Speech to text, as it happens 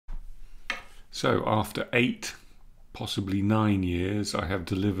So after 8, possibly 9 years, I have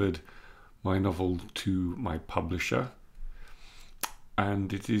delivered my novel to my publisher,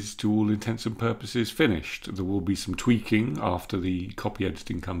 and it is to all intents and purposes finished. There will be some tweaking after the copy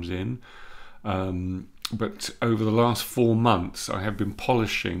editing comes in, but over the last 4 months I have been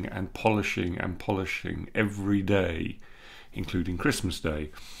polishing and polishing and polishing every day, including Christmas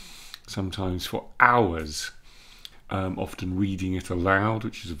Day, sometimes for hours. Often reading it aloud,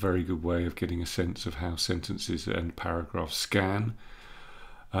 which is a very good way of getting a sense of how sentences and paragraphs scan.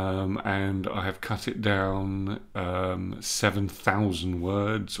 And I have cut it down 7,000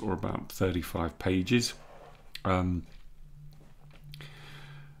 words, or about 35 pages. Someone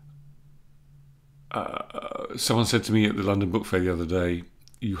said to me at the London Book Fair the other day,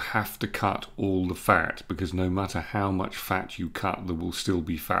 you have to cut all the fat, because no matter how much fat you cut, there will still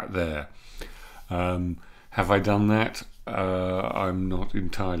be fat there. Have I done that? I'm not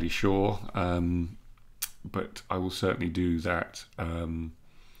entirely sure, but I will certainly do that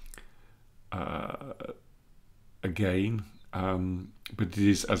again. But it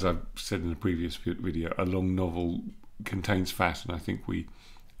is, as I've said in a previous video, a long novel contains fat, and I think we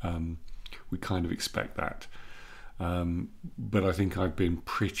kind of expect that. But I think I've been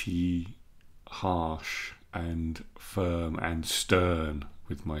pretty harsh and firm and stern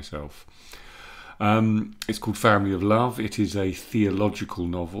with myself. It's called Family of Love. It is a theological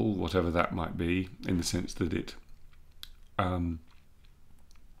novel, whatever that might be, in the sense that it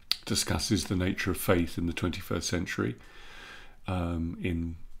discusses the nature of faith in the 21st century,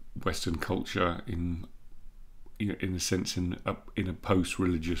 in Western culture, in a sense in a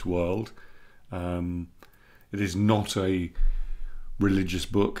post-religious world. It is not a religious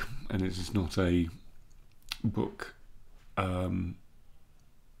book, and it is not a book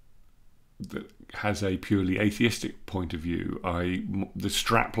that has a purely atheistic point of view. The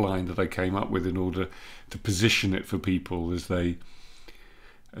strap line that I came up with in order to position it for people as they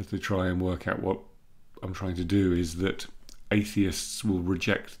try and work out what I'm trying to do is that atheists will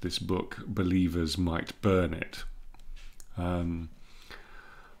reject this book, believers might burn it. I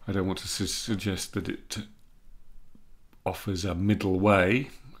don't want to suggest that it offers a middle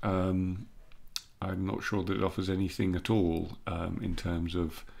way. I'm not sure that it offers anything at all in terms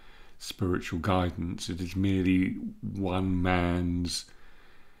of spiritual guidance. It is merely one man's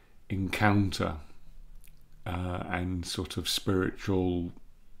encounter and sort of spiritual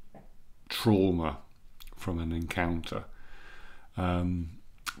trauma from an encounter.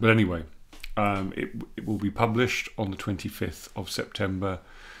 But anyway, it will be published on the 25th of September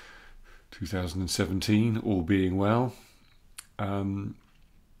 2017, all being well.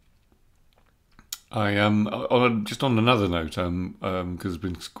 I am just on another note, because there's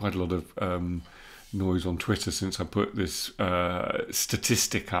been quite a lot of noise on Twitter since I put this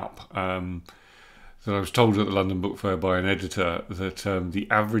statistic up. That I was told at the London Book Fair by an editor that the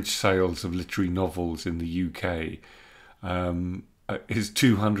average sales of literary novels in the UK is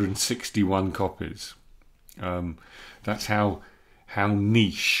 261 copies. That's how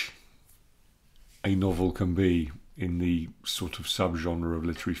niche a novel can be in the sort of subgenre of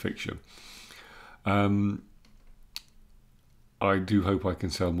literary fiction. I do hope I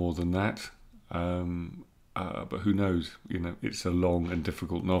can sell more than that, but who knows? It's a long and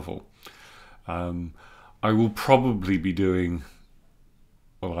difficult novel. I will probably be doing,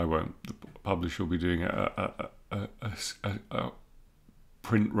 well, I won't. The publisher will be doing a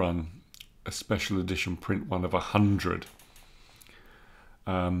print run, a special edition print run of 100.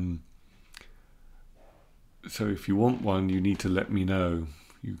 So if you want one, you need to let me know.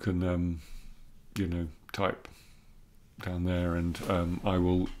 You can type down there, and I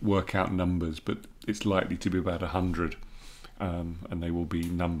will work out numbers, but it's likely to be about 100, and they will be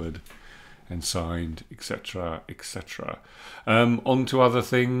numbered and signed, etc., etc. On to other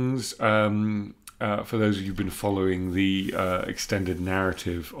things. For those of you who've been following the extended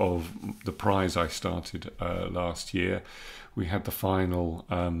narrative of the prize I started last year, we had the final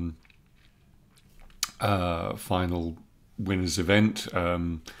winners event,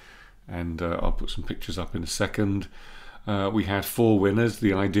 and I'll put some pictures up in a second. We had 4 winners.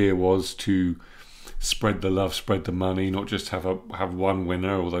 The idea was to spread the love, spread the money, not just have one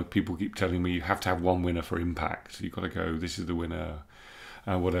winner, although people keep telling me you have to have one winner for impact. So you've got to go, this is the winner,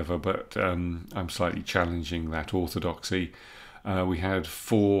 whatever. But I'm slightly challenging that orthodoxy. We had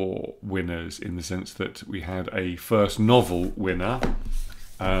 4 winners in the sense that we had a first novel winner,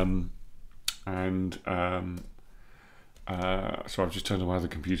 so I've just turned on my other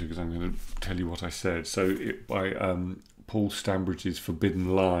computer because I'm going to tell you what I said. So by Paul Stambridge's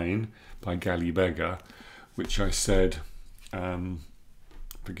Forbidden Line by Gally Beggar, which I said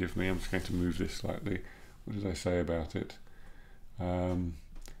Forgive me, I'm just going to move this slightly. What did I say about it?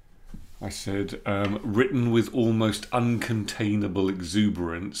 I said, written with almost uncontainable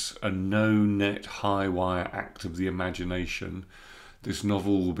exuberance, a no-net high-wire act of the imagination, this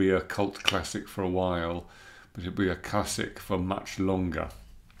novel will be a cult classic for a while, but it'll be a classic for much longer.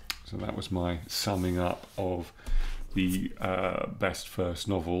 So that was my summing up of the best first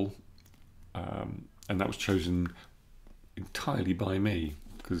novel, and that was chosen entirely by me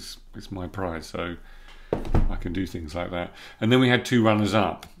because it's my prize, so I can do things like that. And then we had 2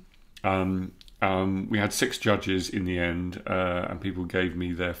 runners-up. We had 6 judges in the end, and people gave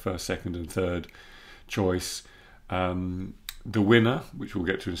me their first, second and third choice. The winner, which we'll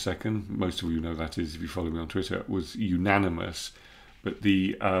get to in a second, most of you know that is if you follow me on Twitter, was unanimous, but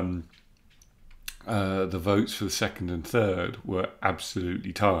the votes for the second and third were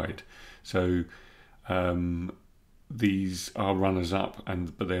absolutely tied. So these are runners-up,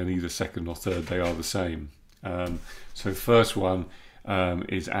 but they are neither second or third, they are the same. So the first one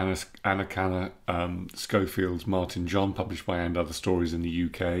is Anna Schofield's Martin John, published by And Other Stories in the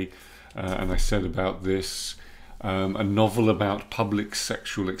UK. And I said about this, a novel about public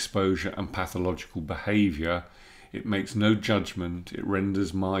sexual exposure and pathological behaviour. It makes no judgment. It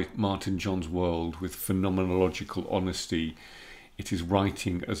renders Martin John's world with phenomenological honesty. It is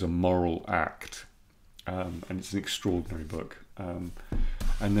writing as a moral act. And it's an extraordinary book. And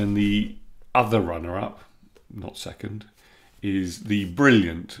then the other runner-up, not second, is the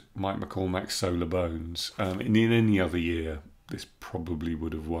brilliant Mike McCormack's Solar Bones. In any other year, this probably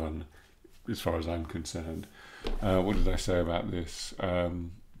would have won, as far as I'm concerned. What did I say about this?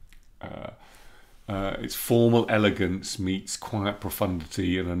 It's formal elegance meets quiet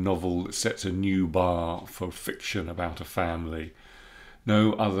profundity in a novel that sets a new bar for fiction about a family.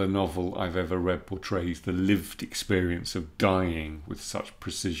 No other novel I've ever read portrays the lived experience of dying with such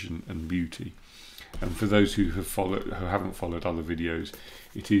precision and beauty. And for those who haven't followed other videos,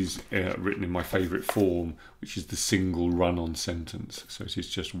 it is written in my favourite form, which is the single run-on sentence. So it is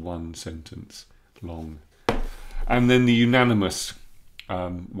just one sentence long. And then the unanimous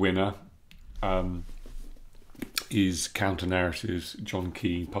winner is Counter Narratives, John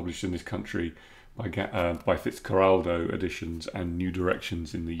Keane, published in this country by Fitzcarraldo Editions and New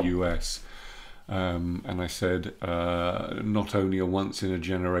Directions in the US. And I said, not only a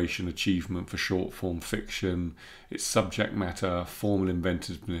once-in-a-generation achievement for short-form fiction, its subject matter, formal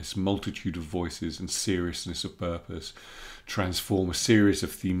inventiveness, multitude of voices and seriousness of purpose transform a series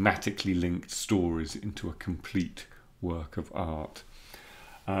of thematically linked stories into a complete work of art.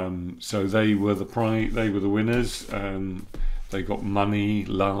 So they were the winners. They got money,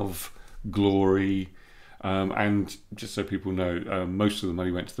 love, glory, and just so people know, most of the money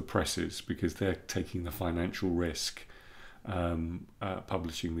went to the presses because they're taking the financial risk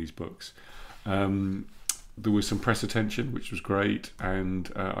publishing these books. There was some press attention, which was great, and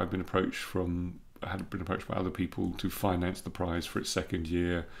I had been approached by other people to finance the prize for its second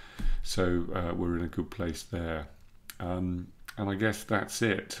year, so we're in a good place there. And I guess that's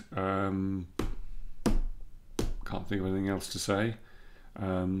it. Can't think of anything else to say.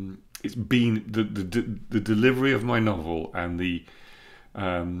 It's been the delivery of my novel and the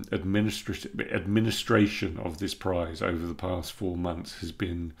administration of this prize over the past 4 months has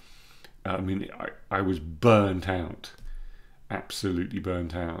been, I was burnt out, absolutely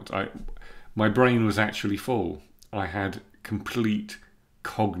burnt out. My brain was actually full. I had complete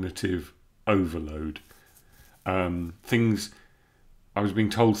cognitive overload. I was being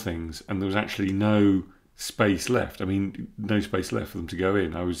told things and there was actually no space left. No space left for them to go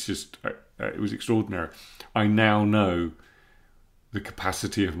in. I was just, it was extraordinary. I now know the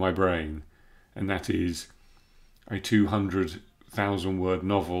capacity of my brain, and that is a 200,000 word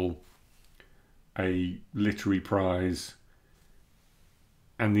novel, a literary prize,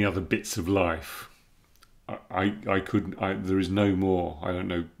 and the other bits of life. There is no more. I don't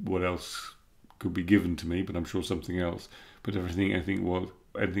know what else could be given to me, but I'm sure something else. But anything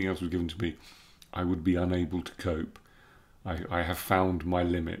else was given to me, I would be unable to cope. I have found my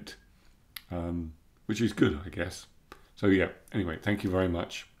limit, which is good, I guess. So yeah, anyway, thank you very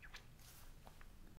much.